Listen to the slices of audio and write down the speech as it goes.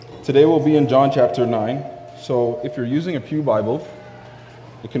Today we'll be in John chapter 9. So if you're using a Pew Bible,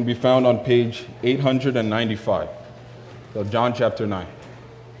 it can be found on page 895. So John chapter 9.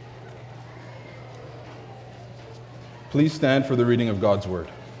 Please stand for the reading of God's word.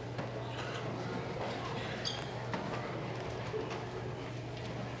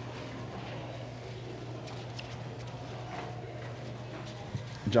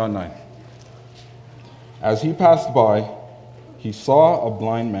 John 9. As he passed by, he saw a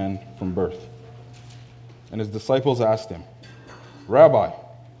blind man from birth. And his disciples asked him, "Rabbi,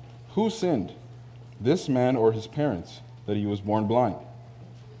 who sinned, this man or his parents, that he was born blind?"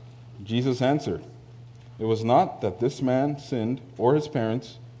 Jesus answered, "It was not that this man sinned or his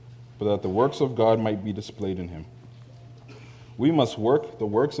parents, but that the works of God might be displayed in him. We must work the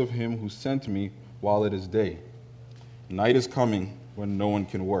works of him who sent me while it is day. Night is coming when no one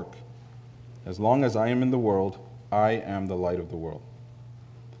can work. As long as I am in the world, I am the light of the world."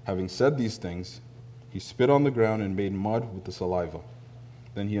 Having said these things, he spit on the ground and made mud with the saliva.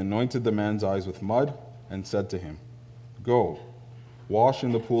 Then he anointed the man's eyes with mud and said to him, "Go, wash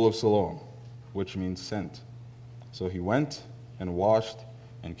in the pool of Siloam," which means sent. So he went and washed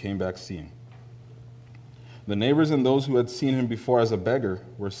and came back seeing. The neighbors and those who had seen him before as a beggar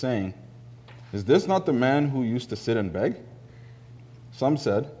were saying, "Is this not the man who used to sit and beg?" Some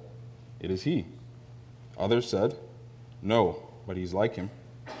said, "It is he." Others said, "No, but he's like him."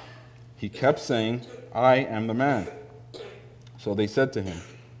 He kept saying, "I am the man." So they said to him,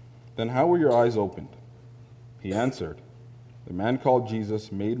 "Then how were your eyes opened?" He answered, "The man called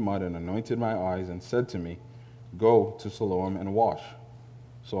Jesus made mud and anointed my eyes and said to me, 'Go to Siloam and wash.'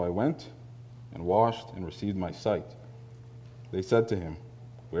 So I went and washed and received my sight." They said to him,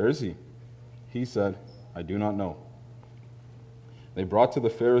 "Where is he?" He said, "I do not know." They brought to the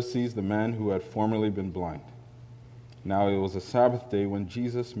Pharisees the man who had formerly been blind. Now it was a Sabbath day when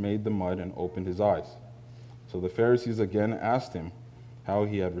Jesus made the mud and opened his eyes. So the Pharisees again asked him how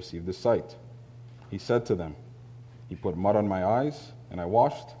he had received his sight. He said to them, "He put mud on my eyes, and I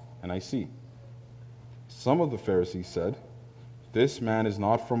washed, and I see." Some of the Pharisees said, "This man is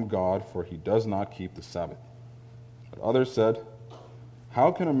not from God, for he does not keep the Sabbath." But others said,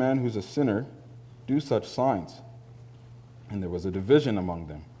 "How can a man who's a sinner do such signs?" And there was a division among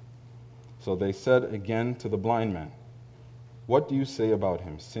them. So they said again to the blind man, "What do you say about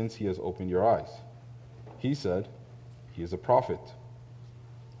him, since he has opened your eyes?" He said, "He is a prophet."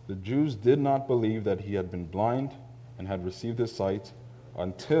 The Jews did not believe that he had been blind and had received his sight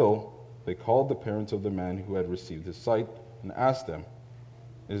until they called the parents of the man who had received his sight and asked them,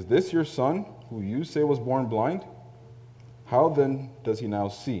 "Is this your son, who you say was born blind? How then does he now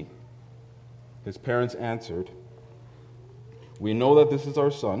see?" His parents answered, "We know that this is our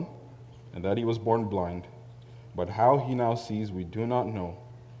son, and that he was born blind, but how he now sees we do not know,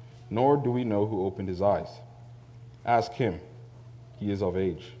 nor do we know who opened his eyes. Ask him, he is of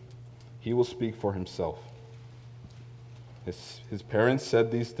age. He will speak for himself." His parents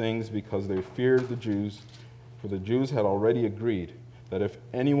said these things because they feared the Jews, for the Jews had already agreed that if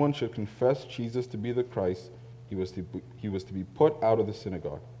anyone should confess Jesus to be the Christ, he was to be put out of the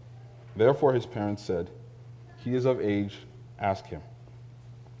synagogue. Therefore his parents said, "He is of age, ask him."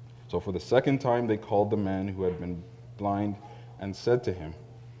 So for the second time they called the man who had been blind and said to him,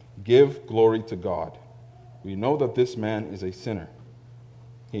 "Give glory to God. We know that this man is a sinner."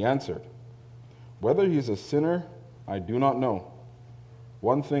 He answered, "Whether he is a sinner, I do not know.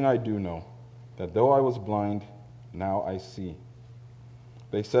 One thing I do know, that though I was blind, now I see."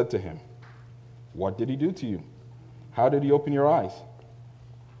 They said to him, "What did he do to you? How did he open your eyes?"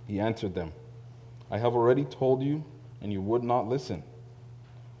 He answered them, "I have already told you, and you would not listen.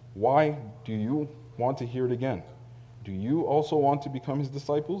 Why do you want to hear it again? Do you also want to become his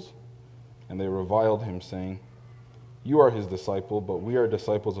disciples?" And they reviled him, saying, "You are his disciple, but we are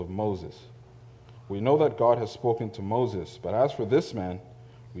disciples of Moses. We know that God has spoken to Moses, but as for this man,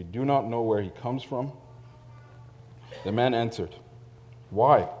 we do not know where he comes from." The man answered,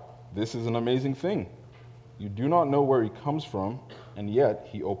 "Why, this is an amazing thing. You do not know where he comes from, and yet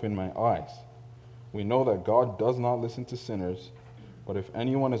he opened my eyes. We know that God does not listen to sinners, but if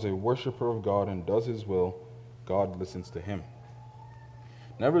anyone is a worshiper of God and does his will, God listens to him.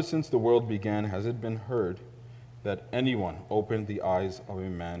 Never since the world began has it been heard that anyone opened the eyes of a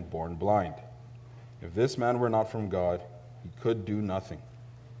man born blind. If this man were not from God, he could do nothing."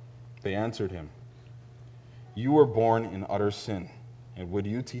 They answered him, "You were born in utter sin, and would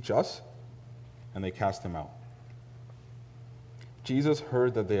you teach us?" And they cast him out. Jesus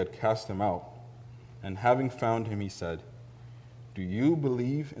heard that they had cast him out, and having found him, he said, "Do you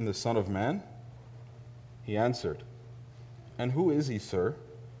believe in the Son of Man?" He answered, "And who is he, sir,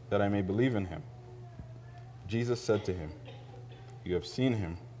 that I may believe in him. Jesus said to him, You have seen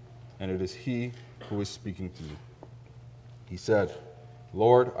him, and it is he who is speaking to you. He said,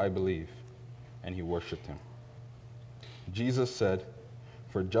 Lord, I believe, and he worshipped him. Jesus said,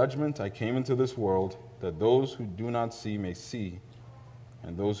 For judgment I came into this world, that those who do not see may see,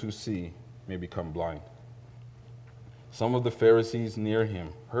 and those who see may become blind. Some of the Pharisees near him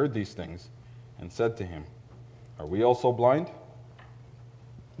heard these things and said to him, Are we also blind?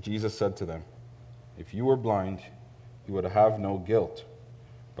 Jesus said to them, If you were blind, you would have no guilt.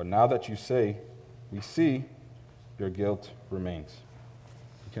 But now that you say, We see, your guilt remains.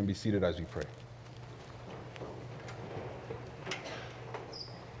 You can be seated as we pray.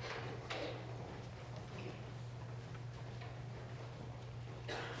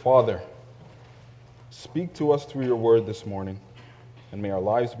 Father, speak to us through your word this morning, and may our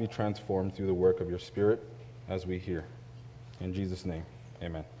lives be transformed through the work of your Spirit as we hear. In Jesus' name,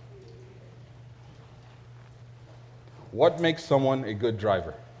 amen. What makes someone a good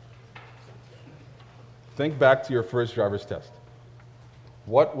driver? Think back to your first driver's test.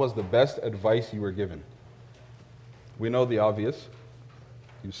 What was the best advice you were given? We know the obvious.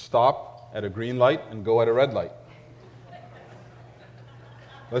 You stop at a green light and go at a red light.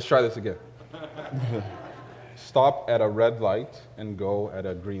 Let's try this again. Stop at a red light and go at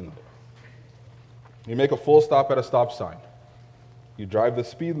a green light. You make a full stop at a stop sign. You drive the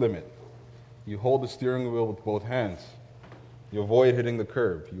speed limit. You hold the steering wheel with both hands. You avoid hitting the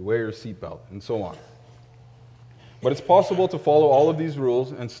curb. You wear your seatbelt, and so on. But it's possible to follow all of these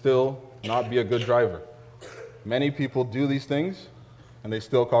rules and still not be a good driver. Many people do these things, and they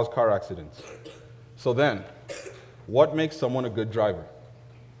still cause car accidents. So then, what makes someone a good driver?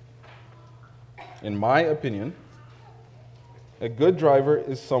 In my opinion, a good driver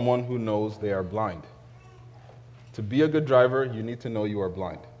is someone who knows they are blind. To be a good driver, you need to know you are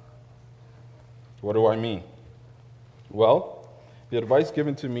blind. What do I mean? Well, the advice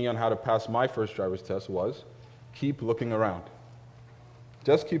given to me on how to pass my first driver's test was, keep looking around.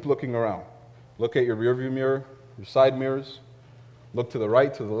 Just keep looking around. Look at your rearview mirror, your side mirrors. Look to the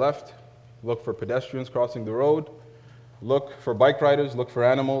right, to the left. Look for pedestrians crossing the road. Look for bike riders, look for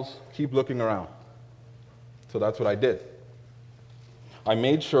animals. Keep looking around. So that's what I did. I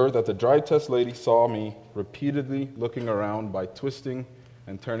made sure that the drive test lady saw me repeatedly looking around by twisting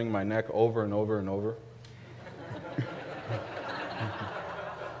and turning my neck over and over and over.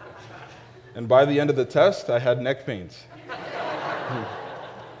 And by the end of the test, I had neck pains.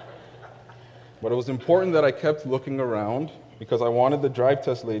 But it was important that I kept looking around because I wanted the drive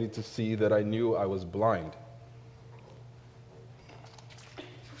test lady to see that I knew I was blind.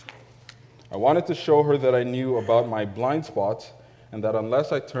 I wanted to show her that I knew about my blind spots and that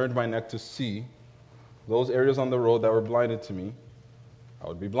unless I turned my neck to see those areas on the road that were blinded to me, I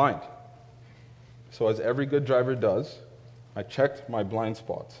would be blind. So as every good driver does, I checked my blind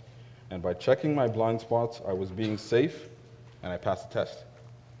spots. And by checking my blind spots, I was being safe and I passed the test.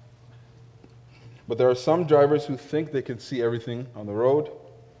 But there are some drivers who think they can see everything on the road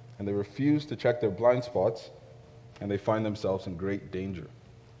and they refuse to check their blind spots and they find themselves in great danger.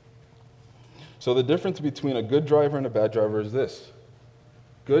 So the difference between a good driver and a bad driver is this.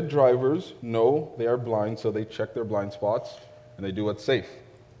 Good drivers know they are blind, so they check their blind spots and they do what's safe.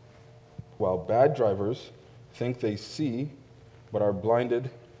 While bad drivers think they see, but are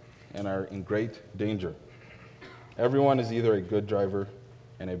blinded and are in great danger. Everyone is either a good driver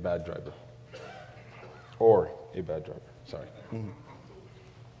and a bad driver. Or a bad driver, sorry.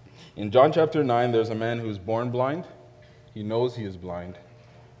 In John chapter 9, there's a man who is born blind. He knows he is blind.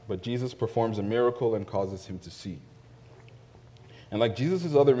 But Jesus performs a miracle and causes him to see. And like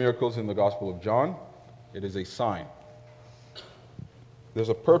Jesus' other miracles in the Gospel of John, it is a sign. There's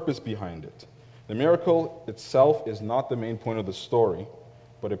a purpose behind it. The miracle itself is not the main point of the story,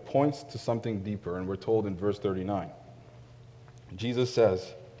 but it points to something deeper, and we're told in verse 39. Jesus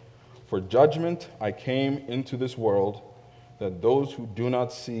says, For judgment I came into this world, that those who do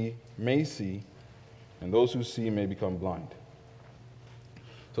not see may see, and those who see may become blind.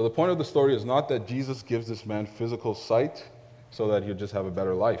 So the point of the story is not that Jesus gives this man physical sight so that he'll just have a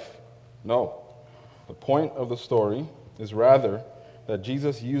better life. No. The point of the story is rather that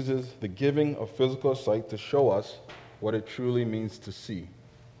Jesus uses the giving of physical sight to show us what it truly means to see.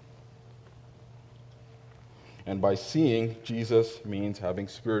 And by seeing, Jesus means having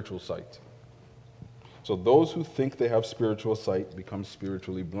spiritual sight. So those who think they have spiritual sight become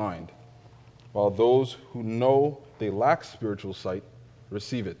spiritually blind, while those who know they lack spiritual sight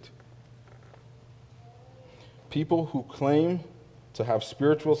receive it. People who claim to have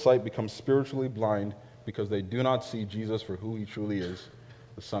spiritual sight become spiritually blind because they do not see Jesus for who he truly is,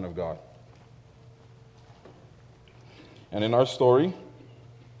 the Son of God. And in our story,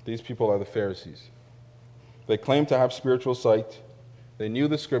 these people are the Pharisees. They claim to have spiritual sight. They knew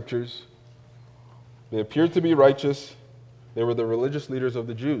the scriptures. They appeared to be righteous. They were the religious leaders of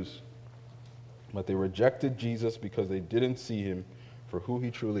the Jews. But they rejected Jesus because they didn't see him for who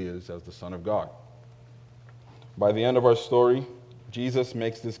he truly is as the Son of God. By the end of our story, Jesus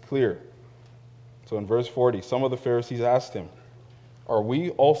makes this clear. So in verse 40, some of the Pharisees asked him, "Are we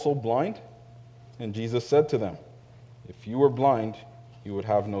also blind?" And Jesus said to them, "If you were blind, you would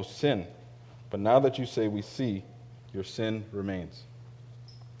have no sin. But now that you say we see, your sin remains."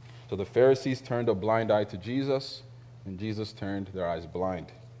 So the Pharisees turned a blind eye to Jesus, and Jesus turned their eyes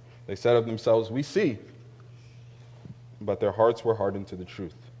blind. They said of themselves, "We see," but their hearts were hardened to the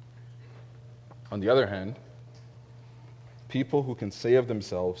truth. On the other hand, people who can say of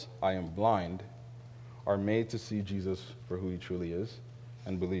themselves, "I am blind," are made to see Jesus for who he truly is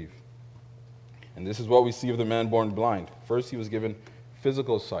and believe. And this is what we see of the man born blind. First, he was given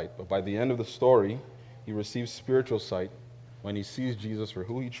physical sight, but by the end of the story, he receives spiritual sight when he sees Jesus for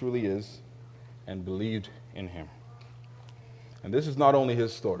who he truly is and believed in him. And this is not only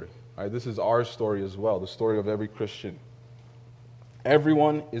his story, right? This is our story as well, the story of every Christian.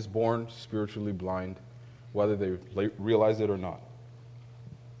 Everyone is born spiritually blind, whether they realize it or not.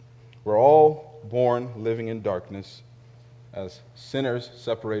 We're all born living in darkness as sinners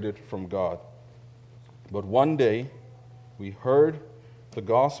separated from God. But one day, we heard the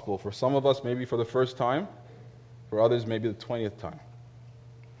gospel, for some of us maybe for the first time, for others maybe the 20th time.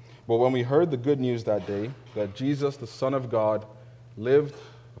 But when we heard the good news that day, that Jesus, the Son of God, lived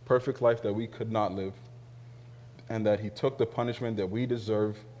a perfect life that we could not live, and that he took the punishment that we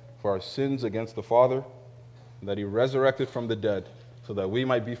deserve for our sins against the Father, and that he resurrected from the dead so that we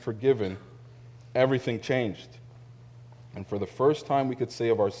might be forgiven, everything changed. And for the first time we could say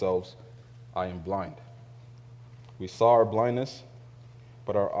of ourselves, "I am blind." We saw our blindness,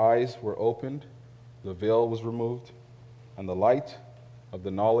 but our eyes were opened, the veil was removed, and the light of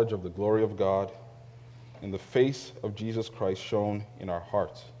the knowledge of the glory of God in the face of Jesus Christ shone in our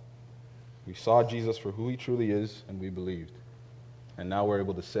hearts. We saw Jesus for who he truly is, and we believed. And now we're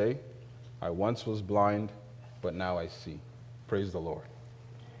able to say, "I once was blind, but now I see." Praise the Lord.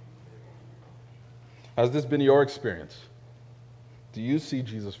 Has this been your experience? Do you see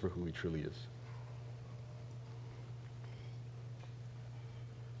Jesus for who he truly is?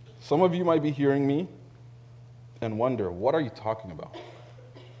 Some of you might be hearing me and wonder, what are you talking about?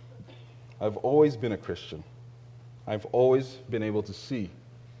 I've always been a Christian. I've always been able to see.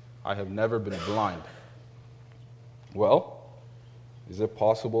 I have never been blind. Well, is it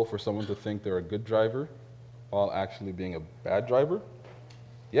possible for someone to think they're a good driver while actually being a bad driver?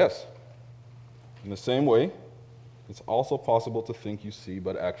 Yes. In the same way, it's also possible to think you see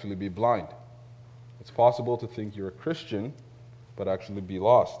but actually be blind. It's possible to think you're a Christian but actually be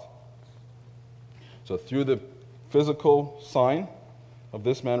lost. So through the physical sign of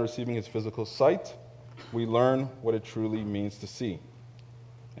this man receiving his physical sight, we learn what it truly means to see.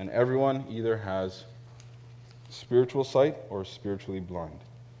 And everyone either has spiritual sight or is spiritually blind.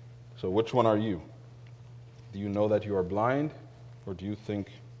 So which one are you? Do you know that you are blind, or do you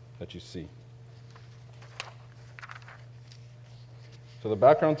think that you see? So the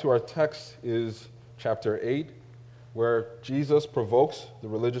background to our text is chapter 8, where Jesus provokes the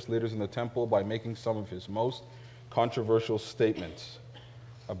religious leaders in the temple by making some of his most controversial statements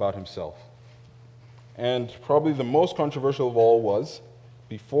about himself. And probably the most controversial of all was,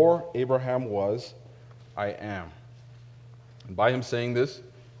 "Before Abraham was, I am." And by him saying this,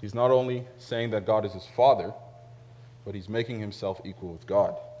 he's not only saying that God is his father, but he's making himself equal with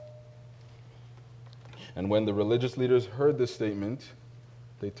God. And when the religious leaders heard this statement,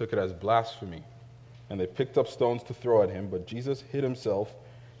 they took it as blasphemy, and they picked up stones to throw at him, but Jesus hid himself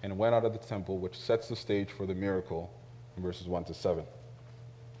and went out of the temple, which sets the stage for the miracle in verses 1 to 7.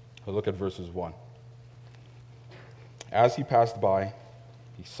 So look at verses 1. As he passed by,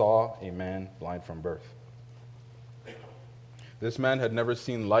 he saw a man blind from birth. This man had never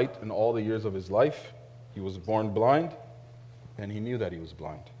seen light in all the years of his life. He was born blind, and he knew that he was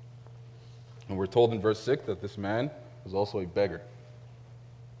blind. And we're told in verse 6 that this man was also a beggar.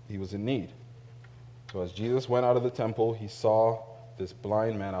 He was in need. So as Jesus went out of the temple, he saw this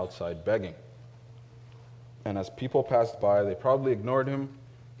blind man outside begging. And as people passed by, they probably ignored him,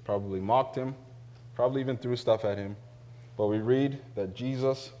 probably mocked him, probably even threw stuff at him. But we read that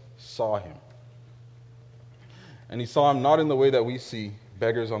Jesus saw him. And he saw him not in the way that we see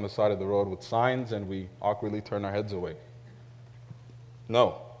beggars on the side of the road with signs and we awkwardly turn our heads away.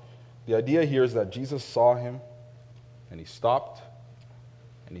 No. The idea here is that Jesus saw him and he stopped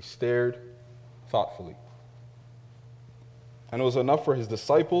and he stared thoughtfully. And it was enough for his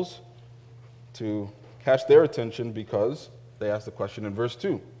disciples to catch their attention because they asked the question in verse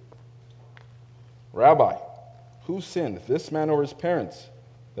 2. Rabbi, who sinned, this man or his parents,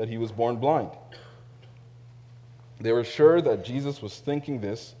 that he was born blind? They were sure that Jesus was thinking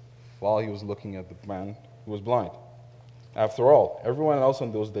this while he was looking at the man who was blind. After all, everyone else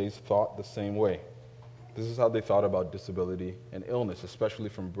in those days thought the same way. This is how they thought about disability and illness, especially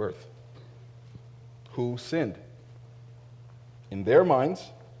from birth. Who sinned? In their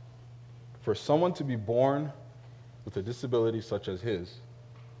minds, for someone to be born with a disability such as his,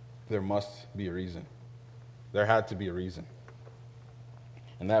 there must be a reason. There had to be a reason.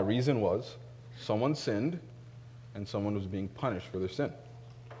 And that reason was someone sinned and someone was being punished for their sin.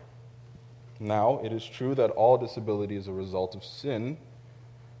 Now, it is true that all disability is a result of sin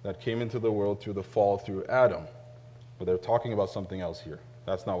that came into the world through the fall through Adam. But they're talking about something else here.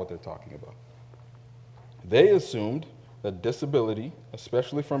 That's not what they're talking about. They assumed that disability,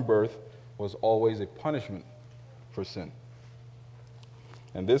 especially from birth, was always a punishment for sin.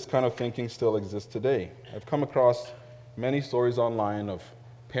 And this kind of thinking still exists today. I've come across many stories online of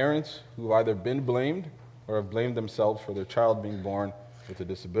parents who've either been blamed or have blamed themselves for their child being born with a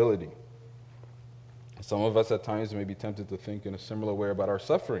disability. Some of us at times may be tempted to think in a similar way about our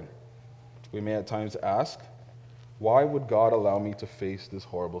suffering. We may at times ask, why would God allow me to face this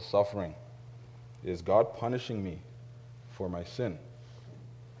horrible suffering? Is God punishing me for my sin?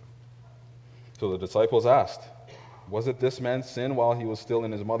 So the disciples asked, was it this man's sin while he was still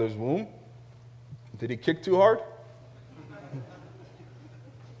in his mother's womb? Did he kick too hard?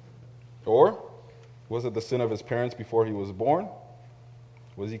 Or was it the sin of his parents before he was born?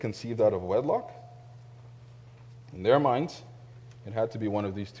 Was he conceived out of wedlock? In their minds, it had to be one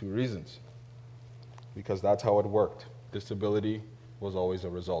of these two reasons, because that's how it worked. Disability was always a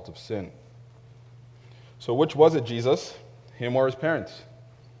result of sin. So which was it, Jesus, him or his parents?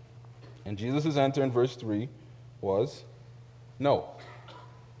 And Jesus' answer in verse 3 was no.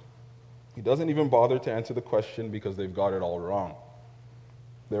 He doesn't even bother to answer the question because they've got it all wrong.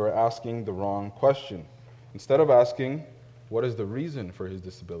 They were asking the wrong question. Instead of asking, what is the reason for his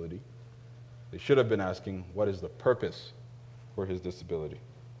disability? They should have been asking, what is the purpose for his disability?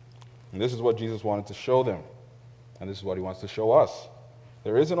 And this is what Jesus wanted to show them. And this is what he wants to show us.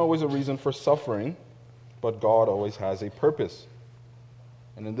 There isn't always a reason for suffering, but God always has a purpose.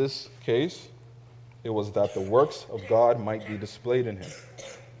 And in this case, it was that the works of God might be displayed in him.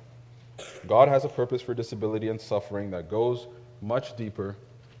 God has a purpose for disability and suffering that goes much deeper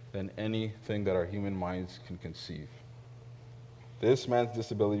than anything that our human minds can conceive. This man's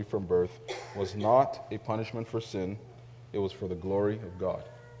disability from birth was not a punishment for sin, it was for the glory of God.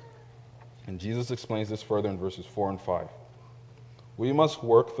 And Jesus explains this further in verses 4 and 5. We must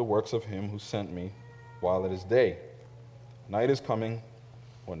work the works of him who sent me while it is day. Night is coming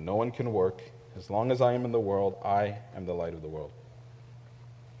when no one can work. As long as I am in the world, I am the light of the world.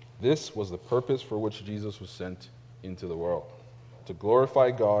 This was the purpose for which Jesus was sent into the world, to glorify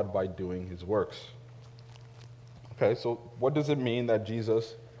God by doing his works. Okay, so what does it mean that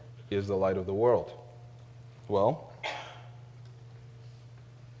Jesus is the light of the world? Well,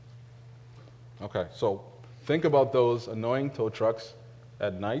 okay, so think about those annoying tow trucks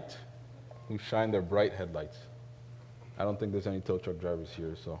at night who shine their bright headlights. I don't think there's any tow truck drivers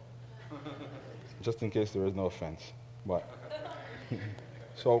here, so just in case there is no offense. But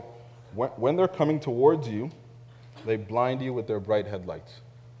so when they're coming towards you, they blind you with their bright headlights.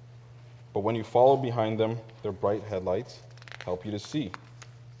 But when you follow behind them, their bright headlights help you to see.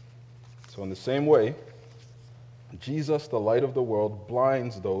 So in the same way, Jesus, the light of the world,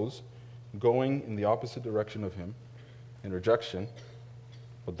 blinds those going in the opposite direction of him in rejection,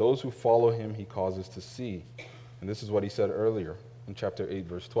 but those who follow him he causes to see. And this is what he said earlier in chapter 8,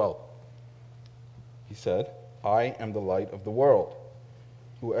 verse 12. He said, I am the light of the world.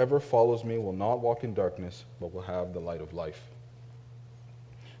 Whoever follows me will not walk in darkness, but will have the light of life.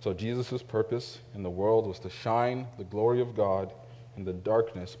 So Jesus' purpose in the world was to shine the glory of God in the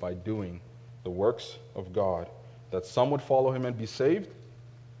darkness by doing the works of God, that some would follow him and be saved,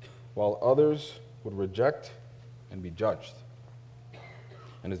 while others would reject and be judged.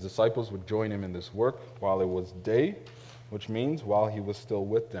 And his disciples would join him in this work while it was day, which means while he was still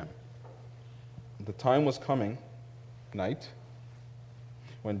with them. The time was coming, night,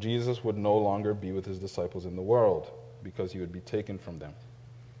 when Jesus would no longer be with his disciples in the world, because he would be taken from them.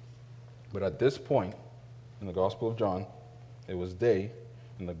 But at this point, in the Gospel of John, it was day,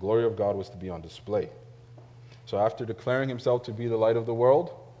 and the glory of God was to be on display. So after declaring himself to be the light of the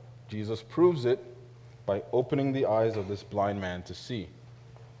world, Jesus proves it by opening the eyes of this blind man to see.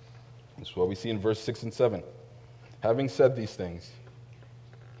 This is what we see in verse 6 and 7. Having said these things,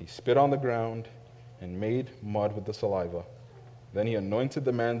 he spit on the ground and made mud with the saliva. Then he anointed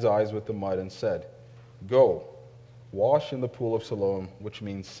the man's eyes with the mud and said, "Go, wash in the pool of Siloam," which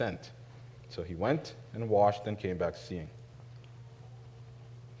means sent. So he went and washed and came back seeing.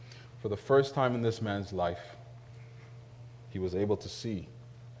 For the first time in this man's life, he was able to see.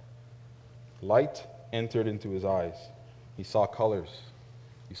 Light entered into his eyes. He saw colors.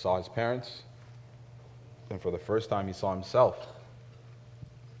 He saw his parents. And for the first time, he saw himself.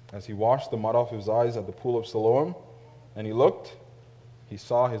 As he washed the mud off his eyes at the pool of Siloam, and he looked, he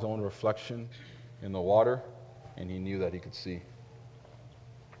saw his own reflection in the water, and he knew that he could see.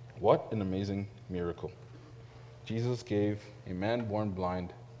 What an amazing miracle. Jesus gave a man born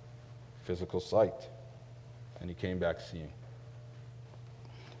blind physical sight, and he came back seeing.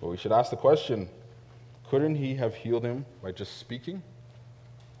 But we should ask the question, couldn't he have healed him by just speaking?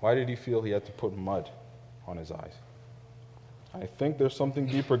 Why did he feel he had to put mud on his eyes? I think there's something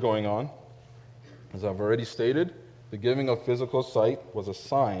deeper going on. As I've already stated, the giving of physical sight was a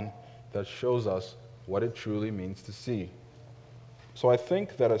sign that shows us what it truly means to see. So I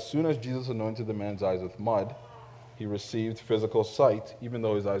think that as soon as Jesus anointed the man's eyes with mud, he received physical sight, even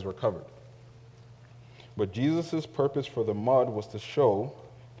though his eyes were covered. But Jesus' purpose for the mud was to show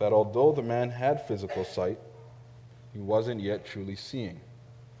that although the man had physical sight, he wasn't yet truly seeing.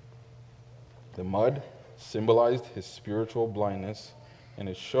 The mud symbolized his spiritual blindness, and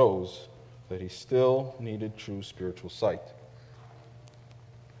it shows that he still needed true spiritual sight.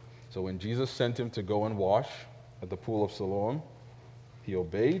 So when Jesus sent him to go and wash at the pool of Siloam, he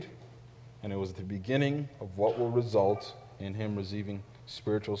obeyed, and it was the beginning of what will result in him receiving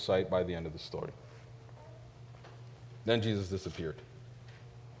spiritual sight by the end of the story. Then Jesus disappeared.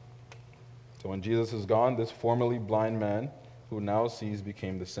 So when Jesus is gone, this formerly blind man who now sees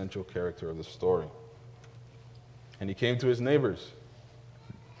became the central character of the story. And he came to his neighbors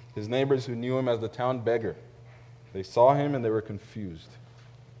who knew him as the town beggar. They saw him and they were confused.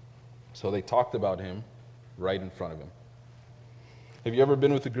 So they talked about him right in front of him. Have you ever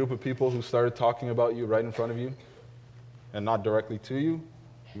been with a group of people who started talking about you right in front of you and not directly to you,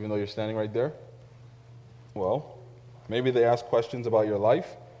 even though you're standing right there? Well, maybe they asked questions about your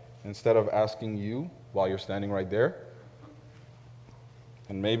life instead of asking you while you're standing right there.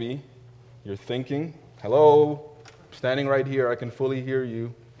 And maybe you're thinking, "Hello, I'm standing right here, I can fully hear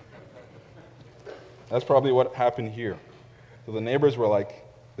you." That's probably what happened here. So the neighbors were like,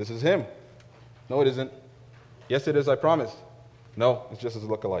 "This is him." "No, it isn't." "Yes, it is, I promise." "No, it's just his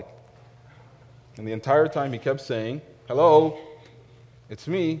look-alike." And the entire time he kept saying, "Hello, it's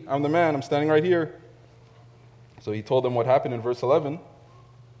me, I'm the man, I'm standing right here." So he told them what happened in verse 11.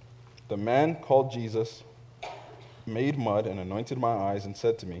 "The man called Jesus, made mud and anointed my eyes and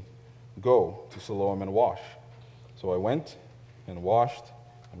said to me, 'Go to Siloam and wash.' So I went and washed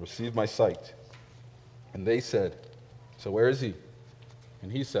and received my sight." And they said, "So where is he?"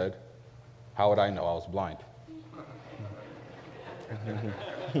 And he said, "How would I know? I was blind."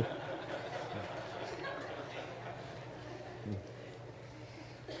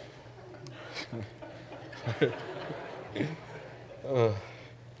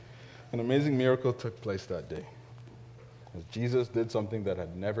 An amazing miracle took place that day, as Jesus did something that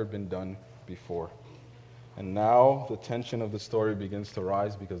had never been done before. And now the tension of the story begins to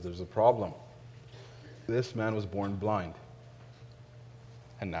rise because there's a problem. This man was born blind,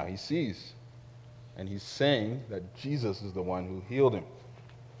 and now he sees. And he's saying that Jesus is the one who healed him.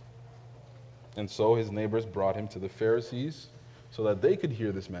 And so his neighbors brought him to the Pharisees so that they could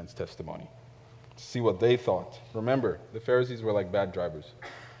hear this man's testimony, to see what they thought. Remember, the Pharisees were like bad drivers.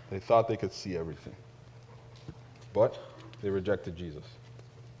 They thought they could see everything. But they rejected Jesus.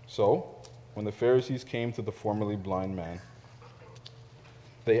 So, when the Pharisees came to the formerly blind man,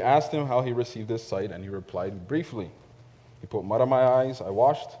 they asked him how he received his sight, and he replied briefly, "He put mud on my eyes, I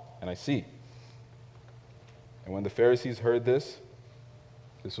washed, and I see." And when the Pharisees heard this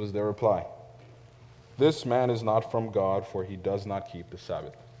was their reply: "This man is not from God, for he does not keep the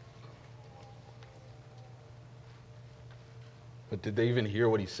Sabbath." But did they even hear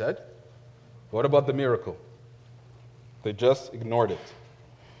what he said? What about the miracle? They just ignored it.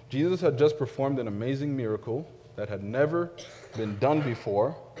 Jesus had just performed an amazing miracle that had never been done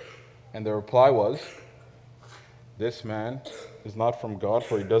before, and their reply was, "This man is not from God,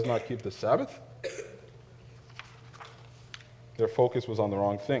 for he does not keep the Sabbath." Their focus was on the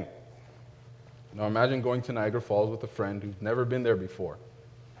wrong thing. Now imagine going to Niagara Falls with a friend who's never been there before,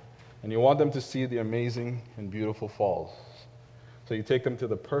 and you want them to see the amazing and beautiful falls. So you take them to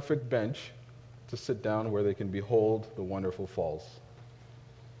the perfect bench to sit down where they can behold the wonderful falls.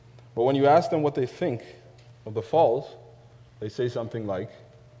 But when you ask them what they think of the falls, they say something like,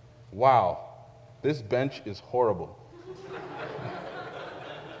 "Wow, this bench is horrible.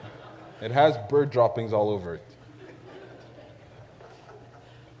 It has bird droppings all over it."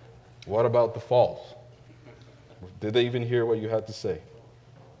 What about the falls? Did they even hear what you had to say?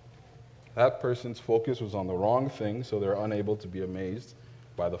 That person's focus was on the wrong thing, so they're unable to be amazed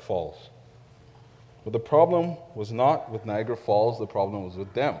by the falls. But the problem was not with Niagara Falls, the problem was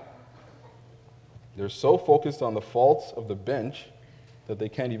with them. They're so focused on the faults of the bench that they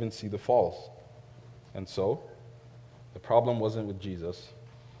can't even see the falls. And so, the problem wasn't with Jesus,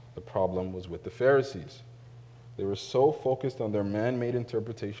 the problem was with the Pharisees. They were so focused on their man-made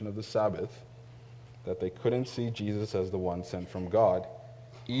interpretation of the Sabbath that they couldn't see Jesus as the one sent from God,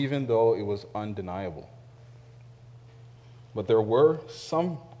 even though it was undeniable. But there were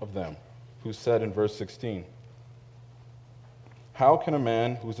some of them who said in verse 16, "How can a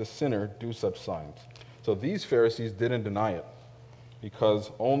man who's a sinner do such signs?" So these Pharisees didn't deny it,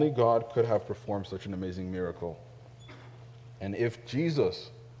 because only God could have performed such an amazing miracle. And if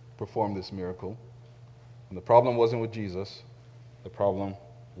Jesus performed this miracle, and the problem wasn't with Jesus, the problem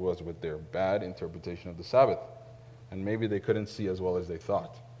was with their bad interpretation of the Sabbath. And maybe they couldn't see as well as they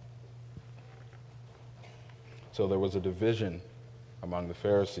thought. So there was a division among the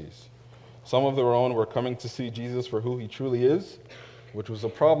Pharisees. Some of their own were coming to see Jesus for who he truly is, which was a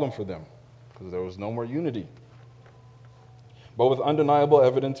problem for them, because there was no more unity. But with undeniable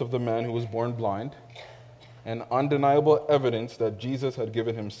evidence of the man who was born blind, and undeniable evidence that Jesus had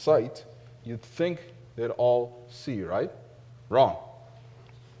given him sight, you'd think they'd all see, right? Wrong.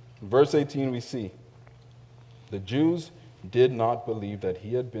 In verse 18 we see, "The Jews did not believe that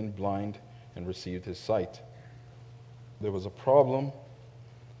he had been blind and received his sight." There was a problem,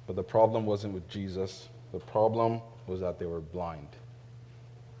 but the problem wasn't with Jesus. The problem was that they were blind.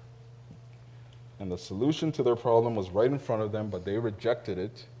 And the solution to their problem was right in front of them, but they rejected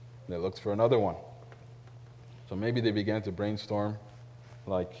it, and they looked for another one. So maybe they began to brainstorm,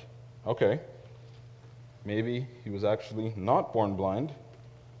 like, okay, maybe he was actually not born blind,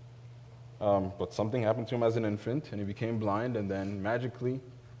 but something happened to him as an infant, and he became blind, and then magically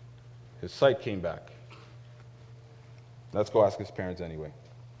his sight came back. Let's go ask his parents anyway.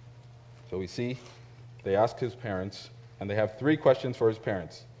 So we see they ask his parents, and they have 3 questions for his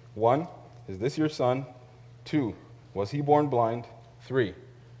parents. 1, is this your son? 2, was he born blind? 3,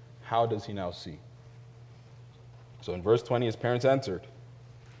 how does he now see? So in verse 20, his parents answered,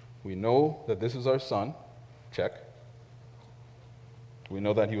 "We know that this is our son." Check. "We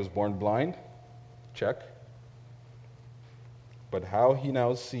know that he was born blind." Check. "But how he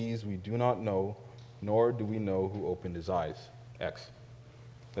now sees, we do not know, nor do we know who opened his eyes." X.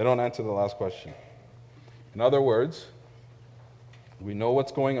 They don't answer the last question. In other words, we know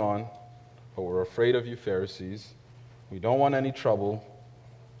what's going on, but we're afraid of you Pharisees. We don't want any trouble.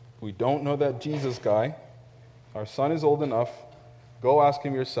 We don't know that Jesus guy. Our son is old enough. Go ask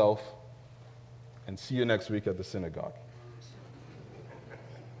him yourself, and see you next week at the synagogue.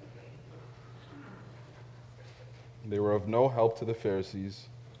 They were of no help to the Pharisees,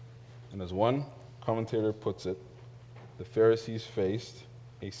 and as one commentator puts it, the Pharisees faced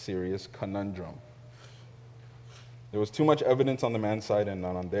a serious conundrum. There was too much evidence on the man's side and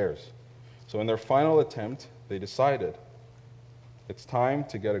none on theirs. So in their final attempt, they decided it's time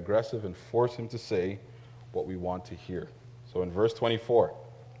to get aggressive and force him to say what we want to hear. So in verse 24,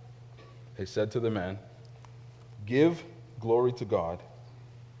 they said to the man, "Give glory to God.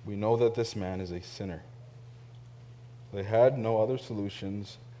 We know that this man is a sinner." They had no other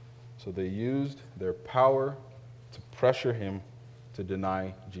solutions, so they used their power to pressure him to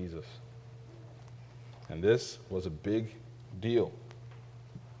deny Jesus. And this was a big deal.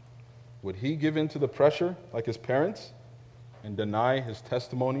 Would he give in to the pressure like his parents and deny his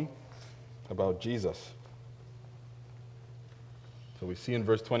testimony about Jesus? So we see in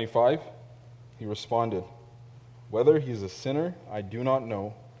verse 25, he responded, "Whether he's a sinner, I do not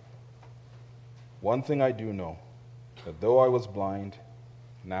know. One thing I do know, that though I was blind,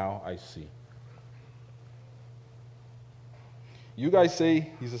 now I see." You guys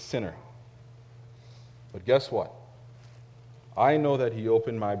say he's a sinner. But guess what? I know that he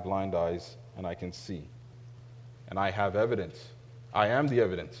opened my blind eyes and I can see. And I have evidence. I am the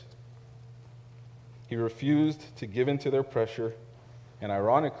evidence. He refused to give in to their pressure, and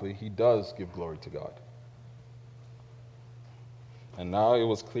ironically, he does give glory to God. And now it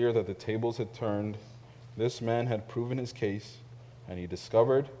was clear that the tables had turned. This man had proven his case, and he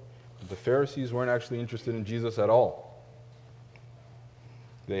discovered that the Pharisees weren't actually interested in Jesus at all.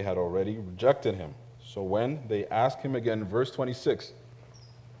 They had already rejected him. So when they asked him again, verse 26,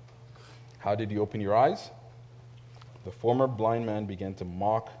 How did he open your eyes? The former blind man began to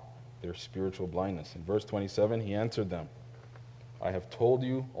mock their spiritual blindness. In verse 27, he answered them, I have told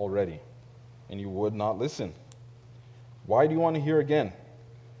you already, and you would not listen. Why do you want to hear again?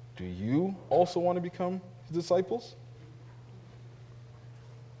 Do you also want to become his disciples?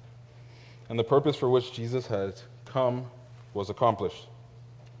 And the purpose for which Jesus had come was accomplished.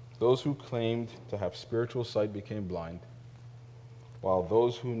 Those who claimed to have spiritual sight became blind, while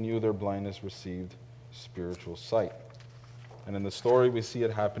those who knew their blindness received spiritual sight. And in the story, we see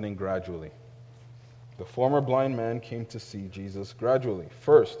it happening gradually. The former blind man came to see Jesus gradually.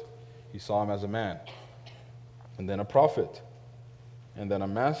 First, he saw him as a man, and then a prophet, and then a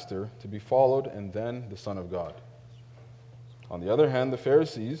master to be followed, and then the Son of God. On the other hand, the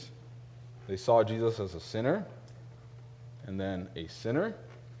Pharisees, they saw Jesus as a sinner, and then a sinner,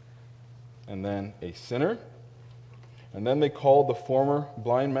 and then a sinner, and then they called the former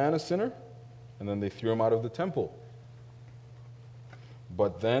blind man a sinner, and then they threw him out of the temple.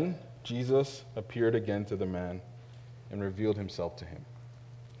 But then Jesus appeared again to the man and revealed himself to him.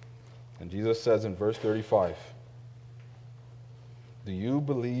 And Jesus says in verse 35, Do you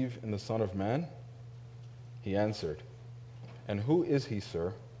believe in the Son of Man? He answered, And who is he,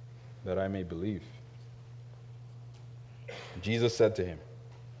 sir, that I may believe? Jesus said to him,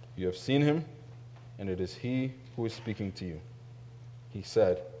 You have seen him, and it is he who is speaking to you. He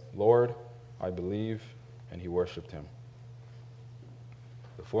said, Lord, I believe, and he worshipped him.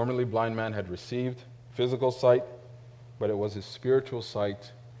 The formerly blind man had received physical sight, but it was his spiritual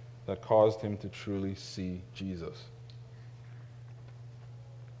sight that caused him to truly see Jesus.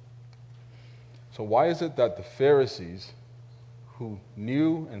 So why is it that the Pharisees, who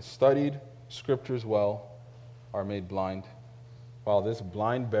knew and studied scriptures well, are made blind, while this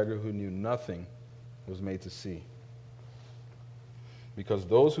blind beggar who knew nothing was made to see? Because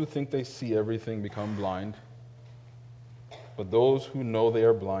those who think they see everything become blind, but those who know they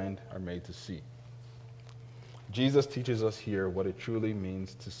are blind are made to see. Jesus teaches us here what it truly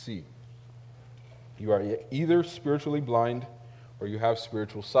means to see. You are either spiritually blind or you have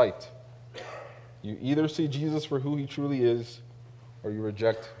spiritual sight. You either see Jesus for who he truly is, or you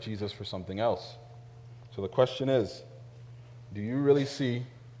reject Jesus for something else. So the question is, do you really see,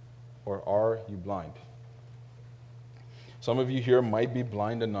 or are you blind? Some of you here might be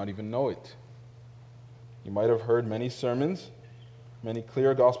blind and not even know it. You might have heard many sermons, many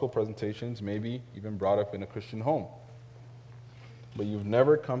clear gospel presentations, maybe even brought up in a Christian home. But you've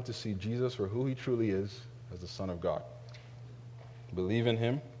never come to see Jesus for who he truly is as the Son of God. Believe in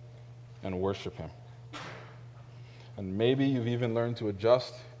him and worship him. And maybe you've even learned to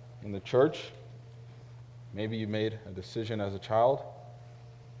adjust in the church. Maybe you made a decision as a child,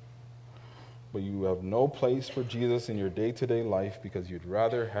 but you have no place for Jesus in your day-to-day life because you'd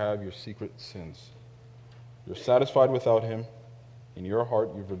rather have your secret sins. You're satisfied without him. In your heart,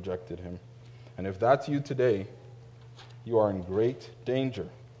 you've rejected him. And if that's you today, you are in great danger.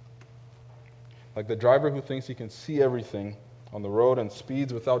 Like the driver who thinks he can see everything on the road and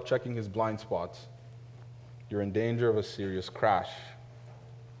speeds without checking his blind spots, you're in danger of a serious crash.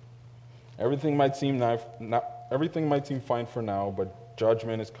 Everything might seem fine for now, but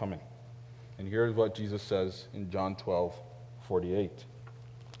judgment is coming. And here's what Jesus says in John 12:48.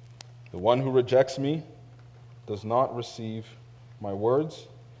 The one who rejects me does not receive my words.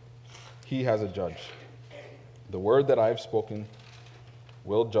 He has a judge. The word that I have spoken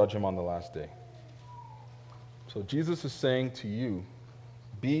will judge him on the last day. So Jesus is saying to you,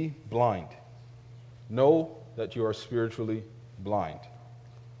 be blind. Know that you are spiritually blind.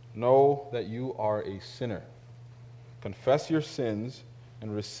 Know that you are a sinner. Confess your sins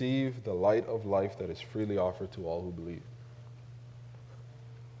and receive the light of life that is freely offered to all who believe.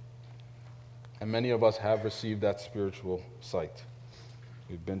 And many of us have received that spiritual sight.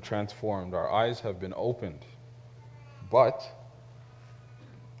 We've been transformed. Our eyes have been opened. But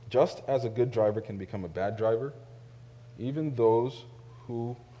just as a good driver can become a bad driver, even those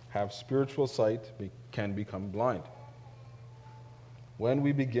who have spiritual sight can become blind. When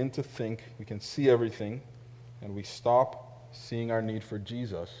we begin to think we can see everything and we stop seeing our need for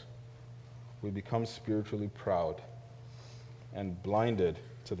Jesus, we become spiritually proud and blinded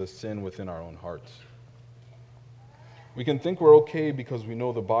to the sin within our own hearts. We can think we're okay because we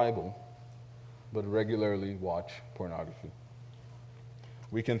know the Bible, but regularly watch pornography.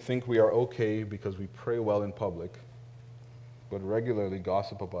 We can think we are okay because we pray well in public, but regularly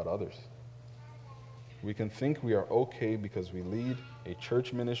gossip about others. We can think we are okay because we lead a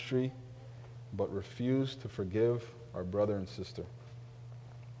church ministry, but refuse to forgive our brother and sister.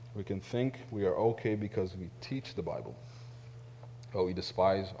 We can think we are okay because we teach the Bible, but we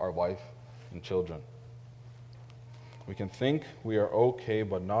despise our wife and children. We can think we are okay,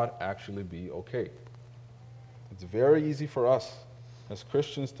 but not actually be okay. It's very easy for us as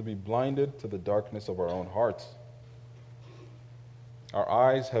Christians to be blinded to the darkness of our own hearts. Our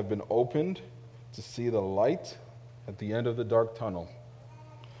eyes have been opened to see the light at the end of the dark tunnel.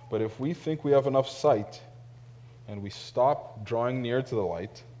 But if we think we have enough sight and we stop drawing near to the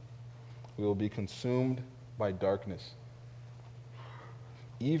light, we will be consumed by darkness.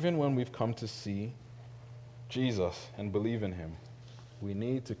 Even when we've come to see Jesus and believe in him, we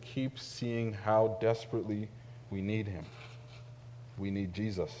need to keep seeing how desperately we need him. We need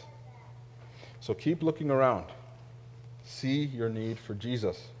Jesus. So keep looking around. See your need for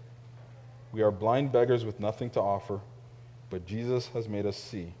Jesus. We are blind beggars with nothing to offer, but Jesus has made us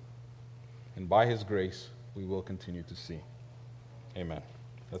see. And by his grace, we will continue to see. Amen.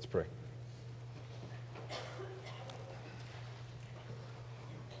 Let's pray.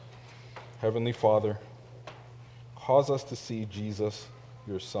 Heavenly Father, cause us to see Jesus,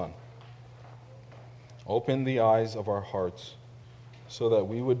 your Son. Open the eyes of our hearts so that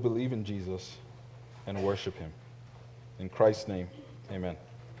we would believe in Jesus and worship him. In Christ's name, amen.